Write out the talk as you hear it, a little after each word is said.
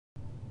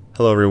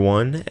Hello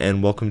everyone,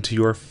 and welcome to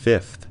your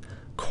 5th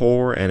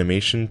core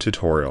animation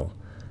tutorial.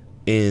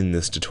 In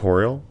this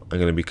tutorial, I'm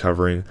going to be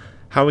covering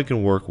how we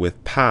can work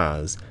with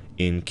paths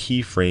in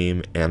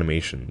keyframe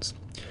animations.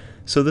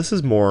 So this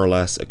is more or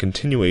less a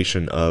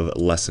continuation of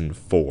lesson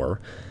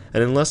 4,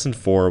 and in lesson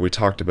 4 we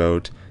talked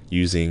about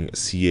using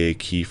CA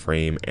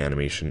keyframe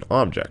animation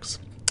objects.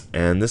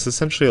 And this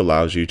essentially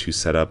allows you to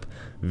set up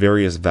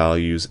various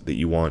values that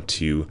you want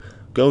to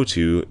go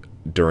to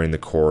during the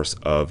course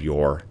of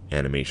your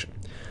animation.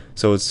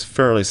 So it's a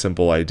fairly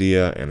simple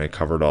idea, and I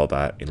covered all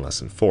that in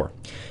lesson 4.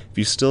 If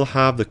you still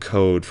have the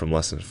code from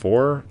lesson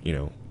 4,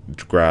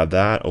 grab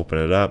that, open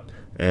it up,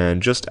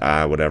 and just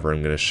add whatever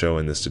I'm going to show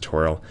in this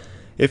tutorial.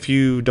 If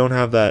you don't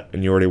have that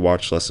and you already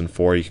watched lesson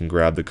 4, you can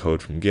grab the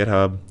code from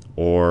GitHub,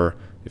 or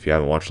if you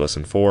haven't watched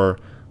lesson 4,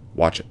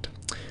 watch it.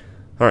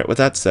 Alright, with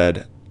that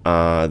said,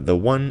 the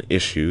one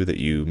issue that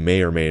you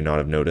may or may not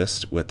have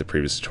noticed with the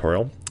previous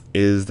tutorial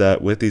is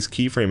that with these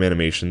keyframe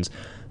animations,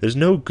 there's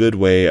no good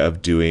way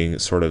of doing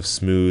sort of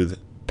smooth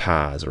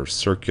paths or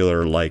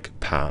circular-like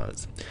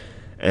paths.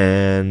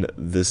 And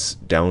this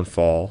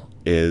downfall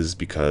is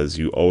because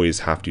you always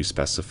have to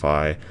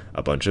specify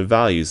a bunch of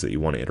values that you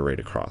want to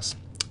iterate across.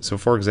 So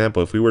for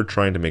example, if we were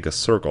trying to make a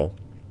circle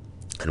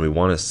and we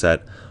want to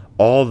set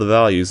all the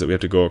values that we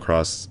have to go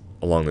across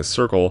along this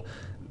circle,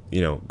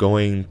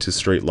 going to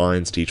straight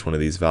lines to each one of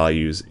these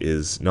values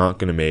is not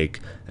going to make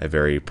a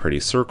very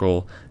pretty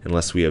circle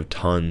unless we have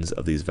tons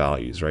of these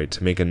values, right?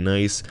 To make a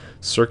nice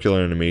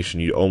circular animation,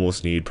 you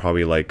almost need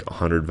probably like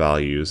 100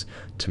 values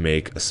to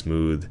make a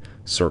smooth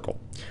circle.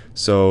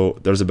 So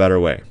there's a better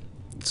way.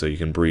 So you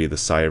can breathe a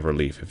sigh of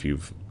relief if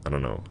you've,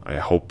 I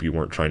hope you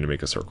weren't trying to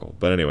make a circle.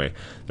 But anyway,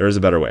 there is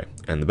a better way.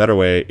 And the better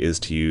way is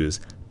to use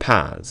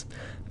paths.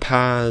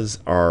 Paths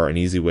are an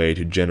easy way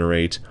to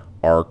generate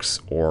arcs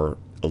or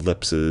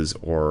ellipses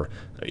or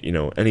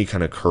any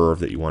kind of curve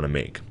that you want to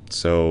make.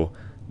 So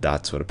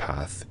that's what a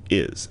path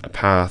is. A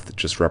path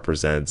just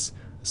represents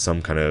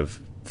some kind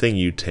of thing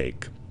you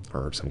take,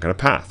 or some kind of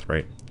path,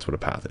 right? That's what a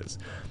path is.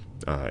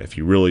 If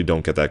you really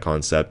don't get that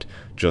concept,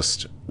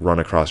 just run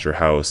across your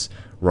house,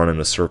 run in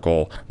a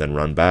circle, then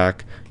run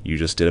back. You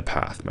just did a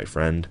path, my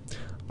friend.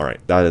 Alright,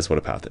 that is what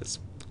a path is.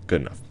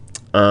 Good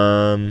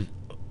enough.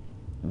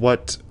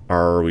 What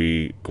are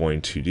we going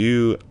to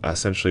do?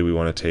 Essentially, we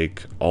want to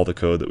take all the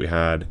code that we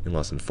had in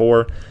lesson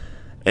 4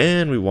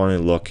 and we want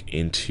to look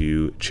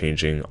into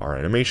changing our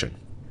animation.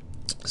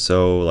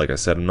 So like I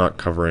said, I'm not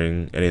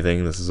covering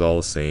anything. This is all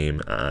the same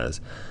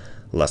as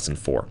lesson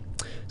 4.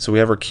 So we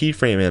have our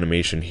keyframe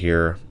animation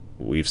here.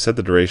 We've set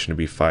the duration to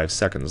be 5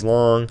 seconds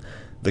long.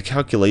 The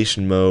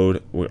calculation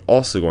mode we're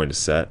also going to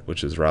set,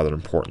 which is rather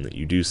important that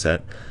you do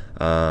set,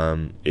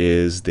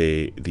 is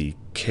the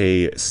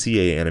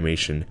CA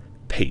animation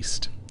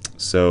paste.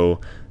 So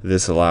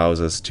this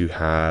allows us to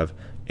have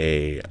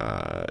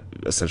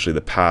essentially the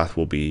path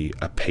will be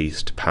a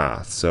paced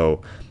path.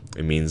 So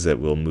it means that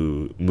we'll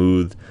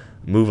move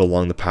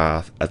along the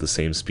path at the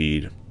same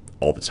speed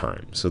all the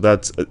time. So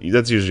that's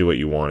usually what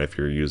you want if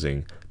you're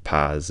using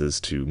paths, is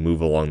to move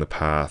along the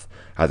path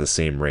at the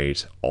same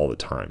rate all the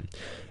time.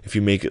 If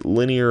you make it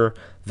linear,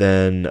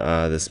 then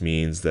this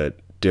means that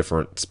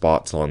different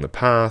spots along the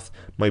path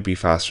might be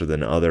faster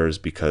than others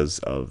because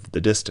of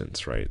the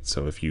distance, right?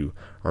 So if you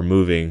are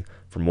moving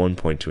from one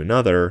point to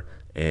another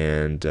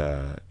and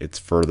it's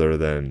further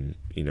than,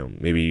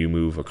 maybe you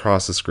move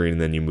across the screen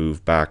and then you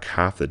move back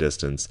half the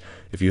distance.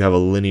 If you have a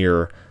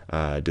linear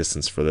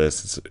distance for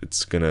this,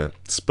 it's going to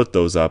split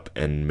those up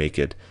and make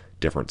it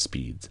different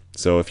speeds.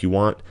 So if you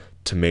want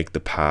to make the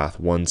path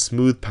one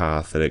smooth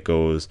path that it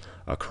goes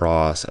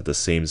across at the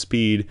same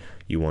speed,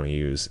 you want to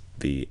use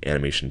the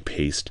animation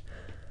paste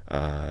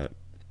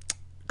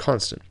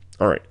constant.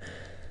 Alright,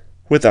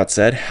 with that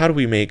said, how do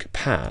we make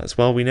paths?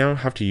 Well, we now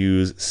have to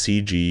use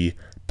CGPath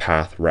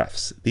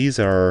refs. These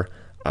are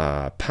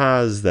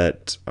paths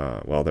that,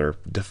 they're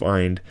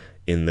defined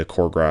in the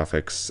core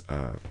graphics.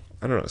 I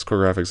don't know, is core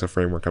graphics a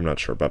framework? I'm not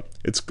sure, but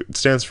it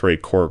stands for a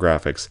core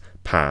graphics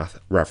path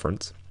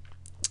reference.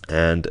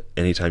 And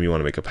anytime you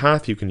want to make a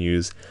path, you can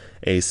use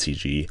a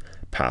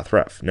CGPath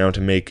ref. Now, to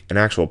make an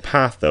actual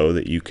path, though,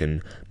 that you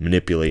can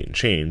manipulate and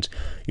change,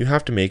 you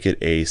have to make it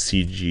a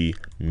CG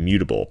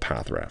mutable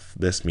path ref.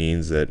 This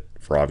means that,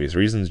 for obvious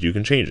reasons, you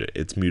can change it.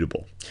 It's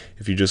mutable.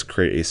 If you just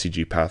create a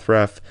CGPath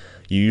ref,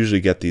 you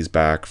usually get these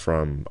back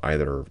from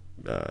either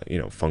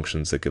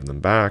functions that give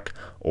them back,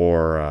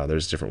 or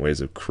there's different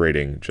ways of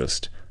creating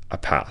just a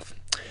path.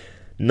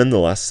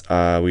 Nonetheless,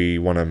 we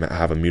want to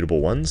have a mutable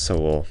one, so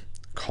we'll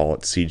call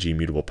it CG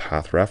mutable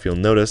path ref. You'll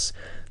notice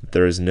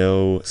there is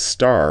no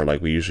star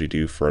like we usually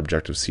do for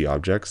Objective-C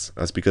objects.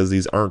 That's because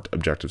these aren't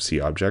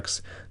Objective-C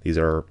objects. These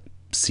are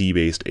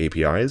C-based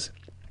APIs.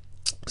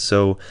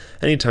 So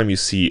anytime you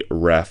see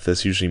ref,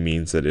 this usually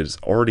means that it is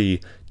already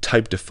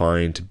type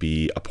defined to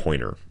be a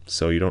pointer.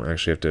 So you don't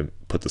actually have to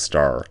put the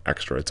star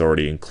extra. It's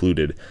already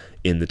included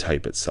in the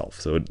type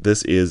itself. So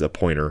this is a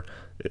pointer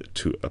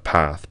to a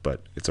path,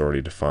 but it's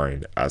already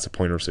defined as a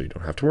pointer, so you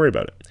don't have to worry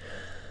about it.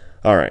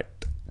 All right.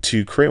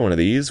 to create one of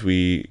these,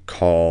 we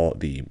call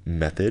the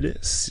method,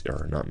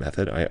 or not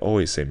method, I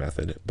always say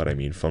method, but I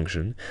mean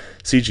function,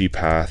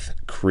 CGPath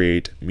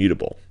create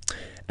mutable.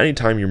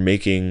 Anytime you're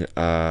making,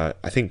 I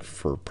think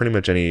for pretty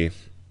much any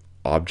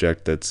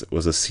object that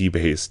was a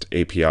C-based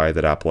API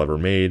that Apple ever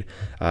made,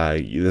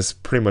 this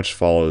pretty much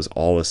follows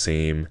all the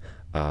same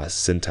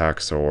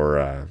syntax, or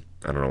I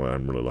don't know what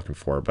I'm really looking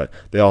for, but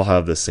they all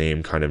have the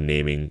same kind of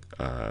naming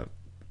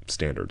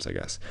standards, I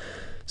guess.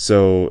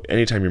 So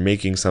anytime you're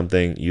making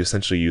something, you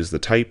essentially use the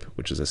type,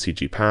 which is a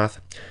CGPath.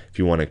 If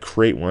you want to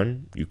create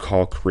one, you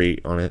call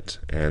create on it,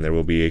 and there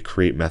will be a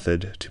create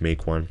method to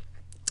make one.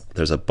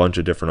 There's a bunch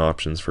of different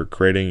options for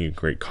creating. You can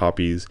create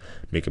copies,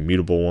 make a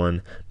mutable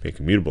one, make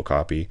a mutable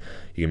copy.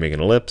 You can make an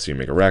ellipse, you can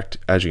make a rect.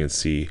 As you can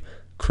see,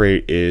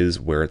 create is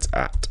where it's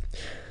at.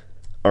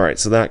 All right,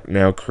 so that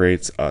now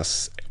creates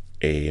us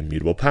a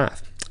mutable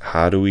path.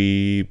 How do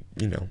we,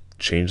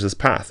 change this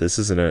path? This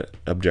isn't an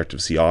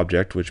Objective-C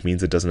object, which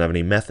means it doesn't have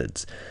any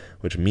methods,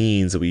 which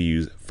means that we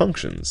use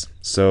functions.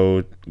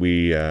 So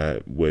we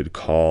would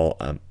call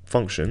a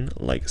function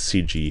like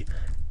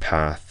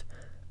CGPath,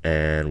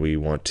 and we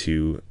want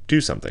to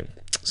do something.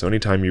 So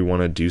anytime you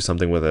want to do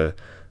something with a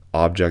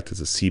object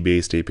that's a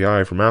C-based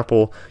API from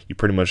Apple, you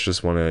pretty much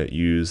just want to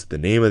use the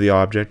name of the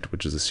object,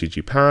 which is a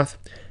CGPath,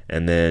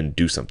 and then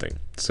do something.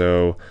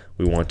 So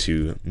we want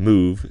to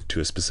move to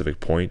a specific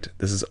point.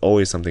 This is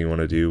always something you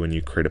want to do when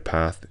you create a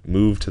path.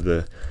 Move to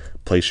the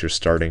place you're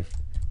starting.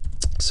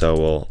 So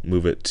we'll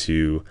move it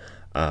to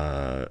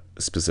a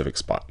specific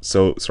spot.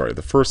 So sorry,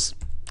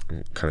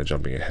 I'm kind of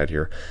jumping ahead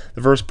here.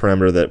 The first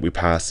parameter that we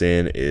pass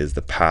in is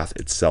the path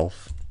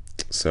itself.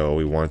 So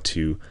we want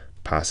to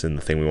pass in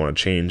the thing we want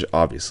to change,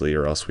 obviously,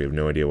 or else we have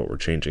no idea what we're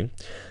changing.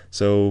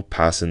 So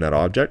pass in that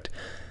object.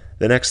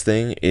 The next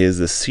thing is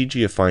the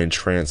CGAffine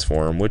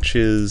transform, which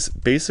is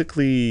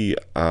basically,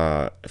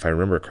 if I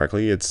remember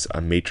correctly, it's a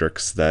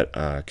matrix that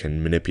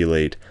can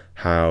manipulate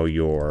how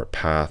your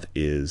path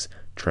is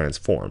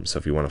transformed. So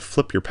if you want to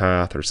flip your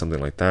path or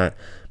something like that,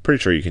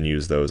 pretty sure you can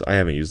use those. I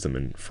haven't used them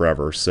in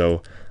forever,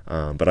 so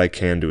but I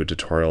can do a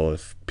tutorial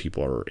if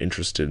people are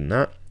interested in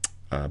that.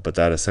 But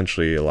that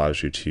essentially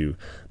allows you to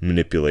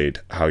manipulate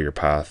how your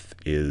path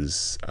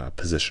is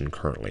positioned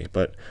currently.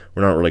 But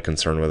we're not really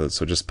concerned with it,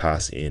 so just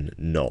pass in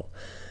null.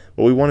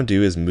 What we want to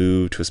do is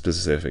move to a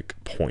specific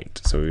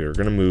point. So we're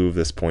going to move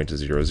this point to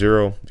 0,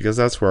 0, because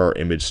that's where our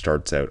image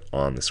starts out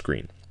on the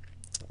screen.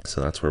 So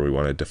that's where we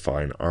want to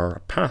define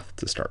our path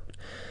to start.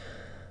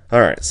 All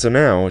right, so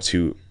now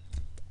to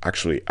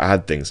actually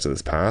add things to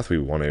this path, we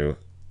want to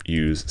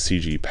use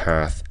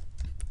CGPath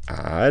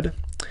add.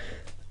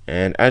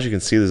 And as you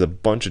can see, there's a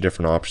bunch of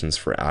different options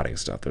for adding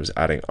stuff. There's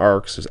adding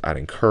arcs, there's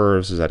adding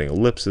curves, there's adding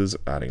ellipses,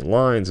 adding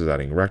lines, there's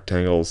adding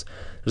rectangles.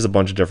 There's a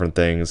bunch of different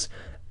things,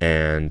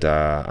 and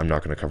I'm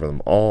not going to cover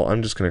them all.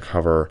 I'm just going to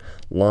cover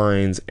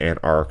lines and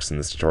arcs in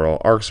this tutorial.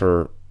 Arcs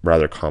are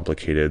rather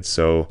complicated,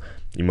 so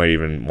you might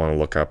even want to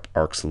look up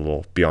arcs a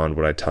little beyond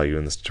what I tell you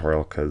in this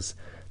tutorial, because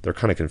they're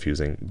kind of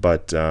confusing.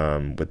 But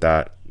with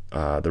that,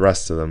 the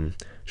rest of them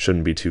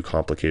shouldn't be too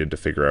complicated to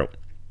figure out.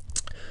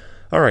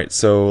 Alright,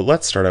 so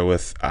let's start out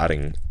with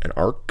adding an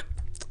arc.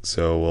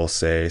 So we'll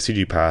say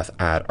CGPath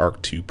add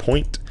arc to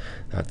point.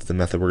 That's the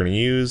method we're going to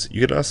use.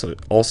 You could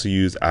also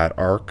use add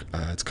arc.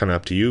 It's kind of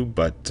up to you,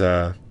 but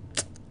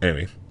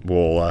anyway,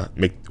 we'll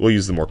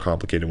use the more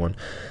complicated one.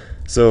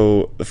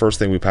 So the first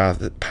thing we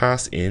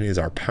pass in is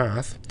our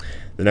path.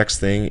 The next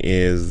thing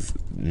is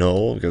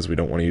null, because we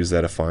don't want to use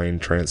that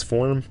affine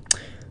transform.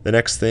 The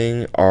next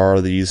thing are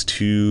these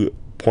two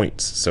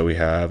points. So we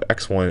have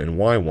x1 and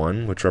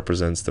y1, which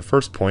represents the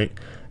first point,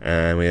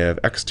 and we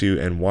have x2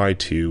 and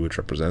y2, which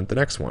represent the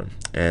next one.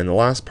 And the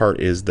last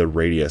part is the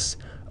radius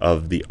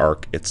of the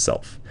arc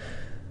itself.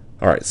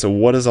 Alright, so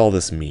what does all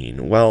this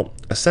mean? Well,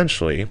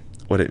 essentially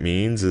what it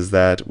means is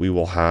that we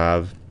will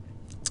have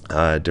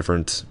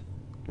different,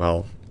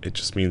 well, it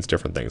just means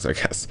different things, I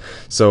guess.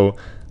 So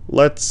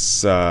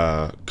let's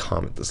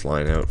comment this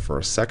line out for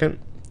a second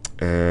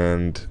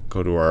and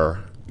go to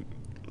our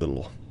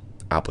little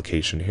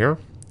application here,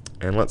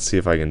 and let's see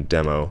if I can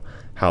demo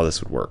how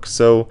this would work.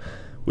 So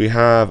we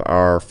have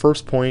our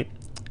first point,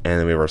 and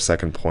then we have our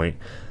second point.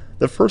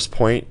 The first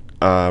point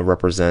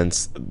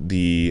represents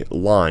the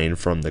line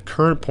from the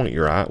current point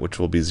you're at, which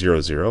will be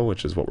 0, 0,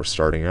 which is what we're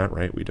starting at,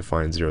 right? We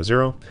define 0,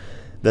 0.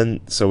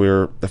 Then,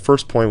 so the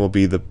first point will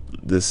be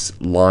this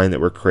line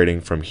that we're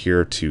creating from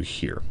here to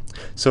here.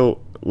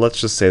 So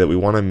let's just say that we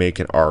want to make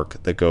an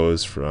arc that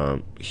goes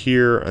from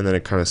here and then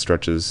it kind of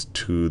stretches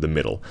to the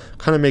middle,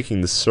 kind of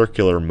making the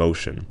circular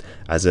motion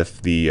as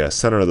if the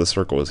center of the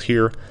circle is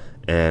here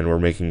and we're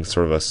making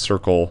sort of a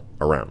circle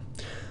around.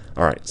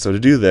 Alright, so to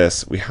do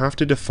this, we have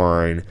to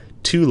define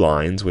two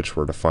lines, which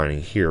we're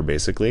defining here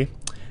basically,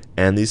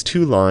 and these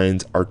two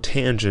lines are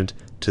tangent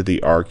to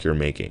the arc you're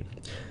making.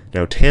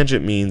 Now,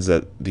 tangent means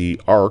that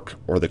the arc,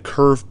 or the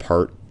curve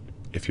part,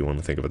 if you want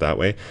to think of it that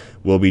way,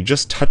 will be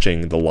just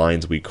touching the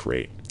lines we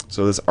create.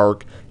 So this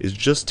arc is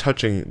just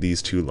touching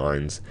these two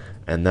lines,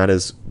 and that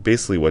is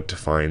basically what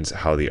defines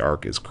how the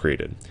arc is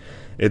created.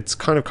 It's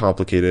kind of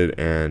complicated,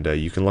 and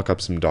you can look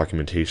up some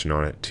documentation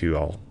on it too.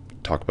 I'll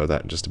talk about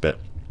that in just a bit.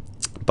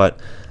 But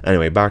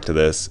anyway, back to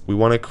this. We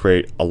want to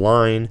create a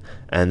line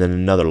and then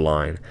another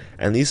line,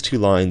 and these two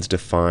lines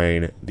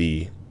define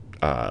the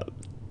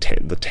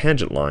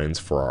tangent lines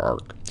for our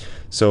arc.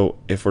 So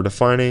if we're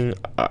defining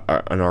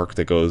an arc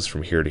that goes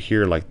from here to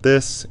here like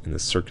this in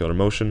this circular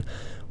motion,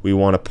 we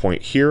want a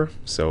point here,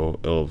 so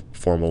it'll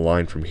form a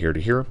line from here to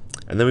here,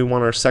 and then we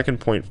want our second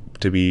point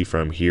to be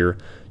from here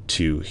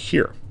to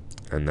here,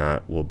 and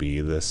that will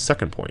be the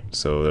second point.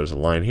 So there's a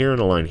line here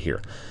and a line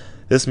here.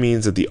 This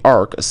means that the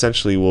arc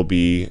essentially will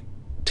be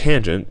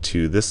tangent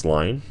to this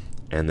line,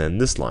 and then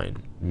this line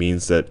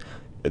means that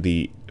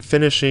the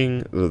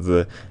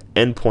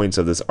endpoints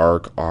of this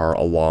arc are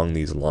along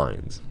these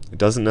lines. It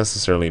doesn't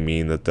necessarily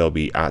mean that they'll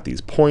be at these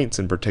points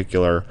in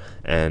particular,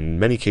 and in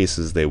many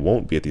cases they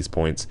won't be at these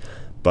points,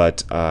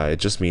 but it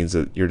just means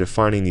that you're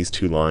defining these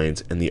two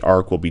lines and the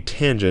arc will be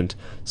tangent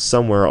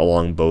somewhere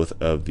along both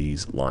of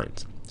these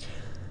lines.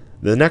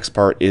 The next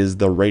part is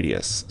the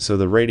radius. So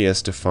the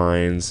radius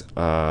defines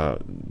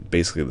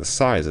basically the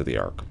size of the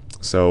arc.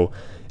 So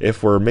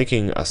if we're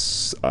making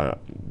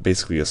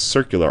basically a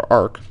circular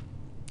arc,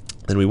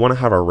 then we want to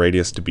have our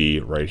radius to be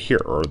right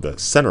here, or the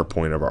center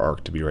point of our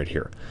arc to be right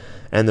here.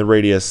 And the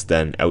radius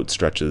then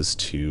outstretches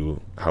to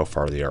how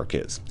far the arc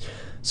is.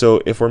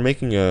 So if we're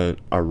making an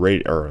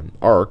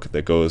arc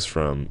that goes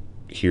from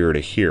here to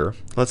here,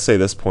 let's say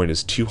this point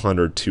is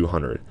 200,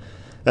 200.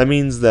 That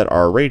means that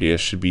our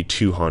radius should be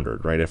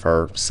 200, right? If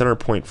our center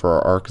point for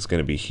our arc is going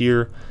to be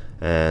here,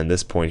 and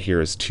this point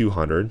here is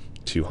 200,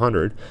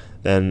 200,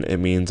 then it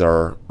means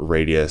our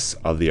radius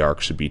of the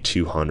arc should be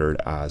 200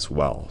 as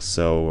well.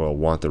 So we'll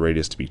want the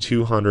radius to be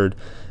 200,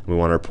 and we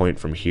want our point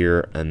from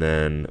here, and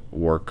then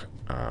work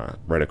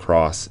right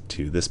across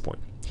to this point.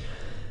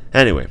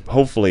 Anyway,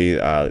 hopefully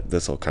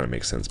this will kind of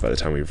make sense by the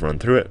time we've run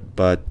through it,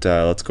 but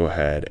let's go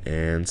ahead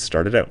and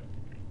start it out.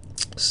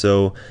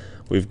 So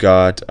we've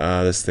got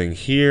this thing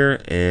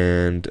here,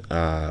 and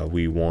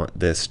we want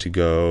this to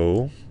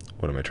go,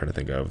 what am I trying to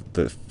think of?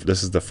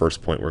 This is the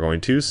first point we're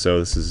going to, so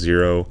this is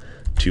 0,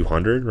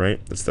 200, right?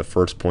 That's the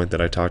first point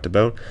that I talked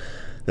about.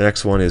 The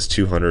next one is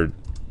 200,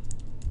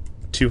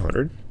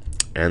 200,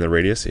 and the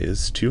radius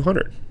is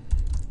 200.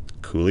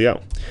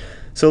 Coolio.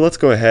 So let's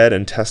go ahead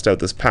and test out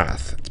this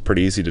path. It's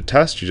pretty easy to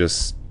test. You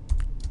just,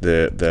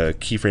 the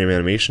keyframe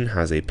animation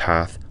has a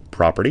path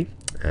property,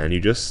 and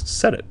you just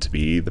set it to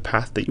be the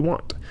path that you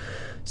want.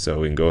 So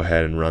we can go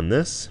ahead and run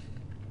this,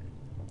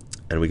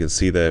 and we can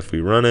see that if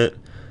we run it,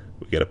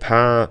 we get a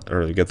path,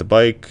 or we get the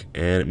bike,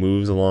 and it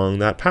moves along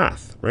that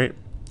path, right?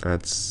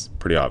 That's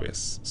pretty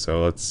obvious.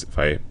 So if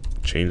I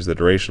change the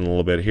duration a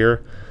little bit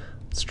here,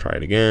 let's try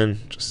it again,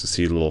 just to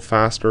see it a little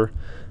faster.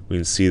 We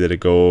can see that it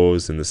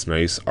goes in this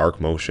nice arc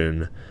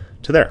motion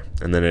to there,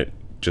 and then it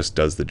just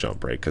does the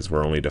jump, right? Because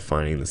we're only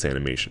defining this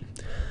animation.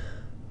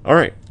 All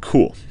right,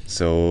 cool.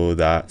 So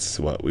that's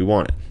what we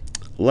wanted.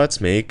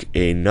 Let's make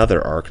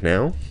another arc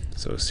now.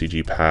 So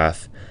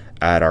CGPath,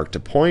 add arc to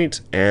point,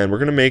 and we're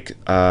going to make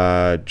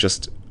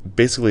just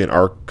basically an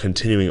arc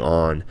continuing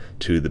on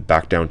to the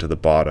back down to the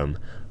bottom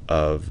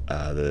of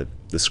the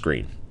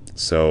screen.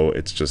 So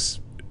it's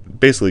just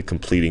basically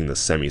completing the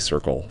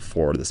semicircle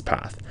for this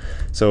path.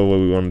 So what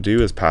we want to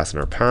do is pass in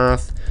our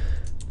path,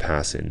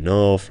 pass in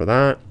null for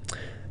that.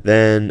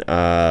 Then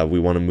we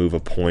want to move a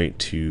point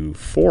to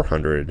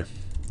 400,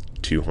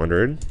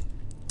 200.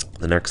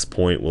 The next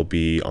point will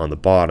be on the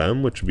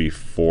bottom, which would be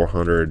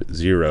 400,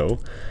 0,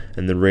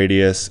 and the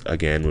radius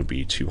again would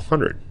be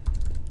 200.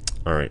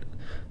 All right,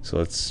 so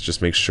let's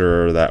just make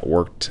sure that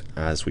worked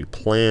as we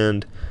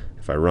planned.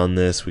 If I run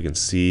this, we can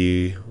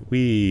see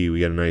we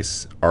get a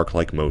nice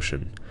arc-like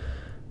motion.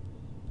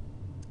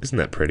 Isn't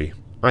that pretty?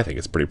 I think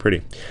it's pretty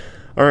pretty.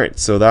 All right,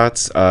 so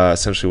that's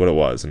essentially what it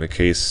was. In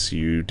case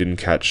you didn't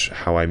catch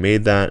how I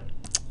made that,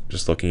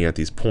 just looking at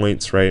these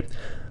points, right?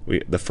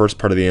 The first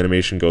part of the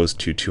animation goes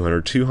to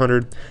 200,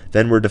 200.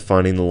 Then we're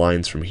defining the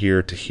lines from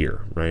here to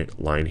here, right?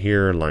 Line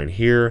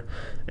here,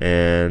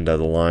 and the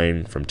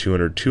line from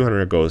 200,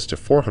 200 goes to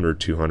 400,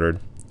 200,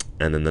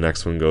 and then the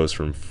next one goes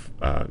from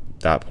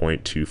that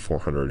point to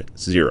 400,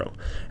 0.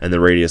 And the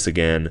radius,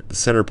 again, the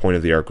center point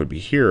of the arc would be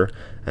here,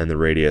 and the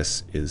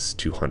radius is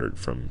 200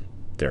 from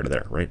there to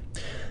there, right?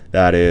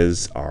 That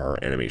is our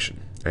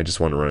animation. I just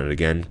want to run it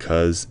again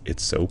because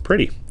it's so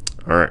pretty.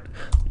 All right,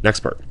 next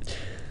part.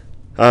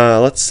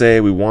 Let's say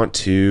we want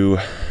to,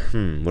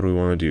 what do we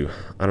want to do?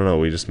 I don't know,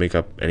 we just make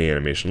up any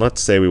animation.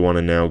 Let's say we want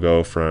to now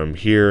go from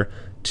here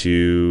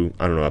to,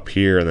 I don't know, up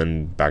here and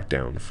then back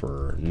down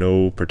for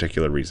no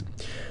particular reason.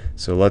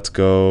 So let's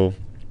go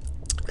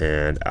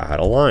and add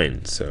a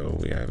line. So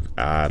we have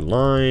add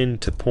line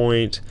to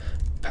point,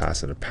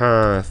 pass in a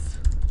path,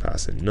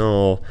 pass in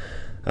null.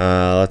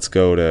 Let's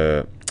go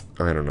to,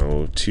 I don't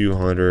know,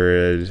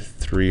 200,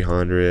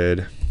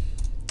 300.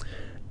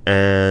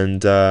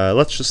 And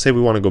let's just say we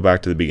want to go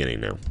back to the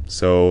beginning now.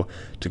 So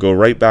to go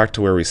right back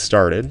to where we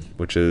started,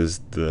 which is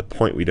the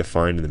point we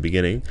defined in the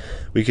beginning,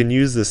 we can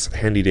use this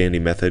handy dandy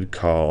method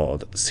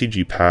called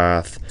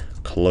CGPath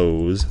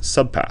close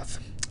subpath.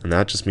 and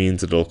that just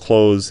means it'll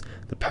close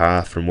the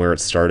path from where it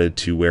started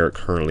to where it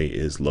currently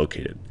is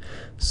located.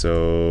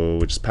 So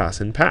we just pass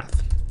in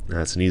path.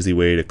 That's an easy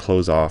way to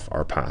close off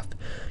our path.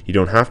 You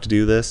don't have to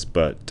do this,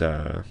 but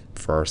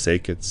for our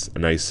sake, it's a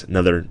nice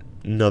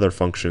another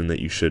function that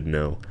you should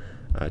know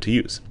to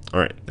use. All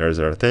right, there's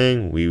our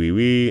thing,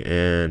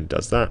 and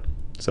does that.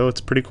 So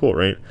it's pretty cool,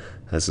 right?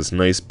 Has this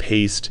nice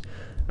paste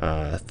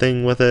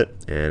thing with it,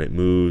 and it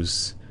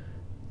moves.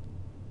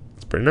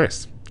 It's pretty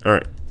nice. All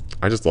right,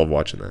 I just love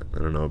watching that. I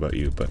don't know about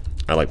you, but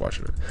I like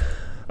watching it.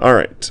 All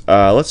right,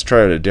 let's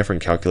try out a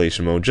different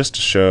calculation mode just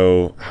to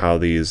show how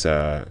these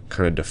kind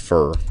of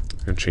differ.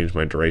 I'm going to change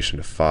my duration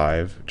to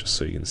 5 just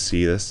so you can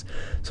see this.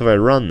 So if I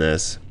run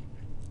this,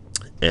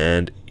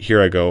 and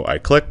here I go, I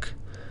click.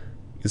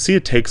 You can see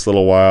it takes a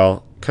little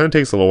while. Kind of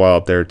takes a little while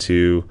up there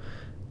too,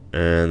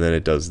 and then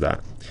it does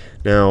that.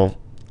 Now,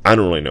 I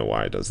don't really know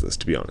why it does this,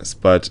 to be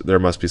honest, but there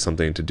must be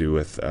something to do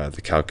with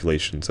the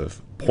calculations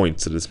of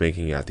points that it's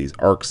making at these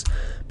arcs.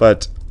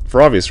 But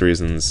for obvious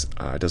reasons,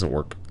 it doesn't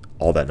work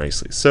all that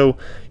nicely. So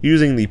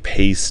using the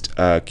paste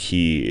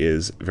key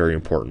is very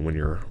important when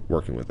you're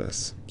working with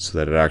this, so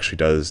that it actually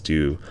does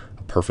do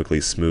a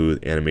perfectly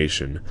smooth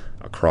animation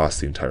across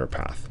the entire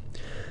path.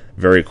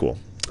 Very cool.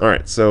 All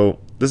right, so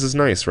this is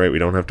nice, right? We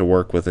don't have to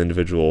work with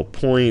individual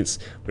points.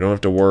 We don't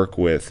have to work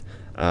with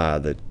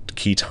the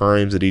key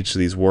times that each of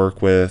these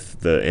work with.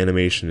 The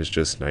animation is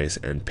just nice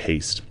and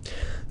paste.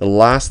 The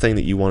last thing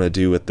that you want to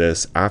do with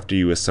this after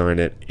you assign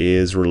it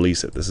is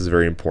release it. This is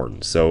very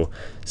important. So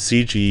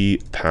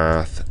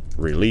CGPath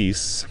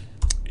release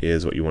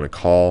is what you want to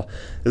call.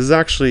 This is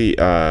actually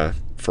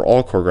for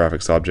all core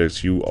graphics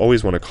objects, you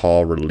always want to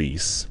call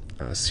release.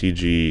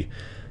 CG,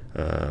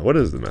 what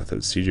is the method?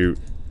 CG,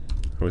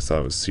 I always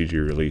thought it was CG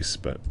release,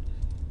 but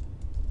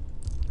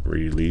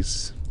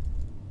release.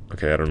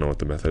 Okay, I don't know what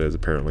the method is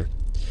apparently.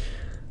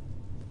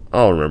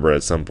 I'll remember it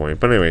at some point.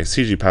 But anyway,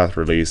 CGPath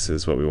release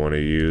is what we want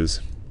to use.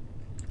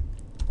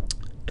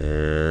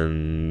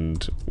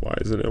 And why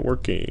isn't it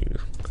working?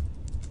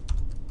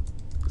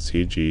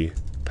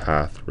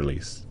 CGPath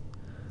release.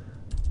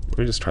 Let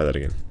me just try that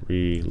again.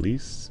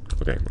 Release?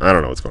 Okay, I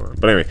don't know what's going on.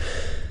 But anyway,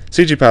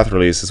 CGPath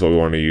release is what we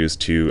want to use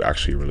to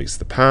actually release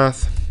the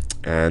path.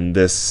 And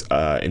this,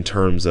 in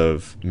terms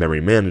of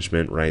memory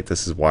management, right,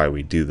 this is why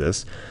we do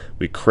this.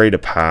 We create a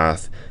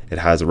path. It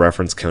has a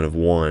reference count of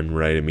 1,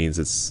 right? It means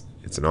it's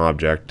an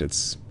object.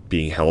 It's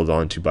being held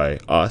onto by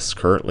us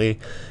currently.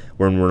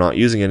 When we're not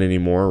using it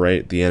anymore,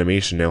 right, the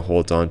animation now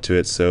holds onto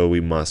it, so we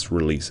must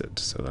release it.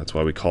 So that's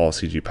why we call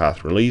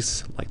CGPath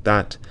release like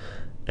that,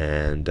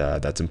 and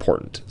that's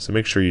important. So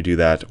make sure you do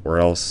that, or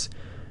else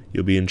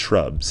you'll be in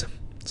trubs.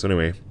 So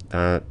anyway,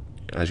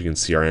 as you can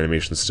see, our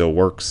animation still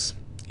works,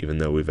 even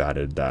though we've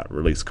added that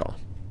release call.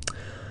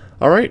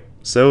 All right,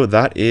 so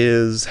that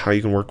is how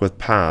you can work with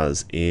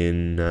paths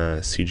in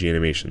CG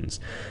animations.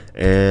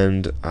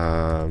 And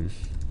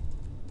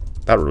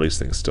that release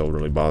thing is still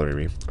really bothering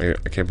me.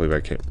 I can't believe I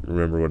can't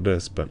remember what it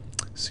is, but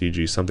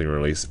CG something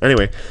release.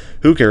 Anyway,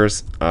 who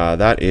cares?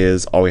 That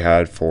is all we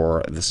had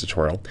for this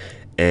tutorial.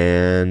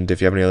 And if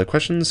you have any other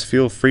questions,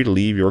 feel free to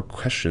leave your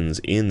questions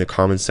in the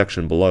comments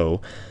section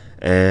below.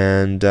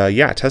 And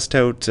yeah, test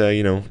out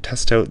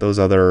test out those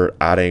other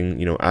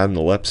adding an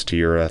ellipse to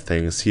your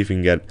things. See if you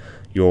can get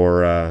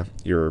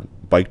your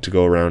bike to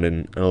go around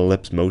in an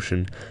ellipse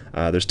motion.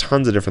 There's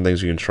tons of different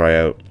things you can try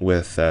out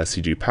with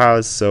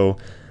CGPaths. So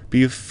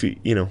be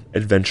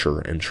adventure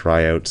and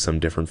try out some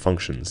different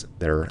functions.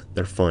 They're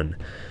fun.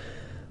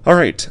 All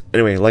right.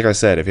 Anyway, like I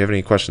said, if you have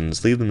any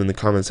questions, leave them in the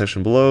comment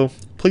section below.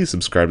 Please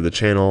subscribe to the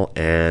channel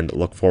and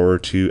look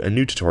forward to a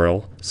new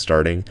tutorial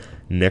starting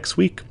next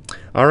week.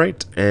 All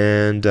right,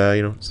 and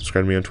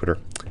subscribe to me on Twitter.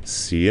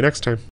 See you next time.